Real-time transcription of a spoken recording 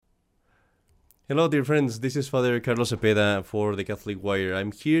Hello, dear friends. This is Father Carlos Cepeda for the Catholic Wire.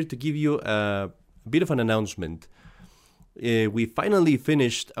 I'm here to give you a bit of an announcement. We finally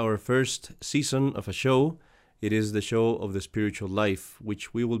finished our first season of a show. It is the show of the spiritual life,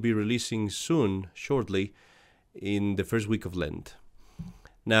 which we will be releasing soon, shortly, in the first week of Lent.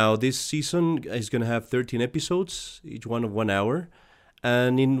 Now, this season is going to have 13 episodes, each one of 1 hour.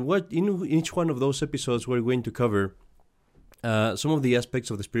 And in each one of those episodes, we're going to cover some of the aspects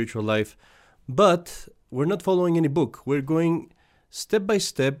of the spiritual life. But we're not following any book. We're going step by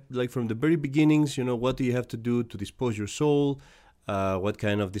step, like from the very beginnings, what do you have to do to dispose your soul, what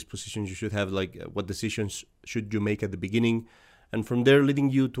kind of dispositions you should have, like what decisions should you make at the beginning, and from there leading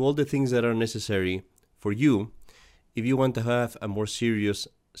you to all the things that are necessary for you if you want to have a more serious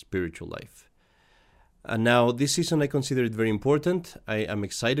spiritual life. And now this season I consider it very important. I am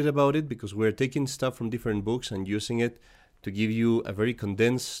excited about it because we're taking stuff from different books and using it to give you a very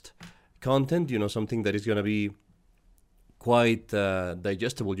condensed content, something that is going to be quite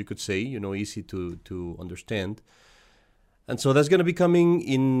digestible, you could say, easy to understand. And so that's going to be coming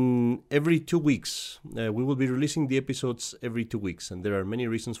in every 2 weeks. We will be releasing the episodes every 2 weeks, and there are many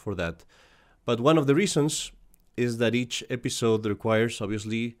reasons for that. But one of the reasons is that each episode requires,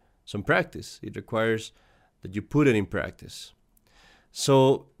 obviously, some practice. It requires that you put it in practice.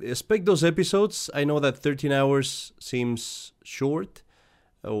 So expect those episodes. I know that 13 hours seems short,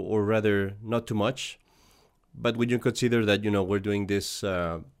 or rather not too much. But when you consider that, we're doing this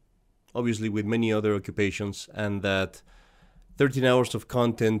obviously with many other occupations, and that 13 hours of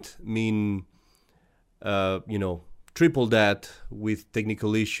content mean, triple that with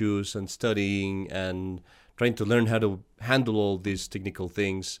technical issues and studying and trying to learn how to handle all these technical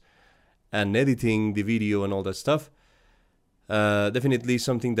things and editing the video and all that stuff. Definitely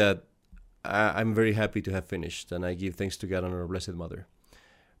something that I'm very happy to have finished, and I give thanks to God and our Blessed Mother.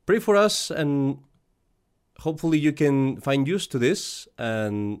 Pray for us, and hopefully you can find use to this,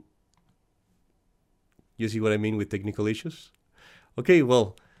 and you see what I mean with technical issues? Okay,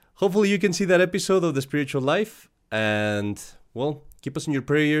 well, hopefully you can see that episode of The Spiritual Life, and, well, keep us in your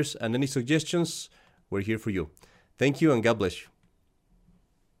prayers, and any suggestions, we're here for you. Thank you, and God bless you.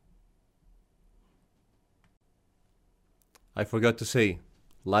 I forgot to say,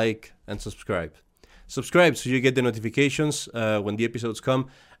 like and subscribe. Subscribe so you get the notifications when the episodes come.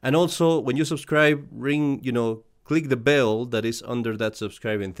 And also, when you subscribe, click the bell that is under that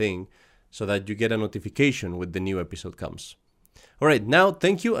subscribing thing so that you get a notification when the new episode comes. All right, now,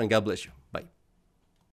 thank you and God bless you.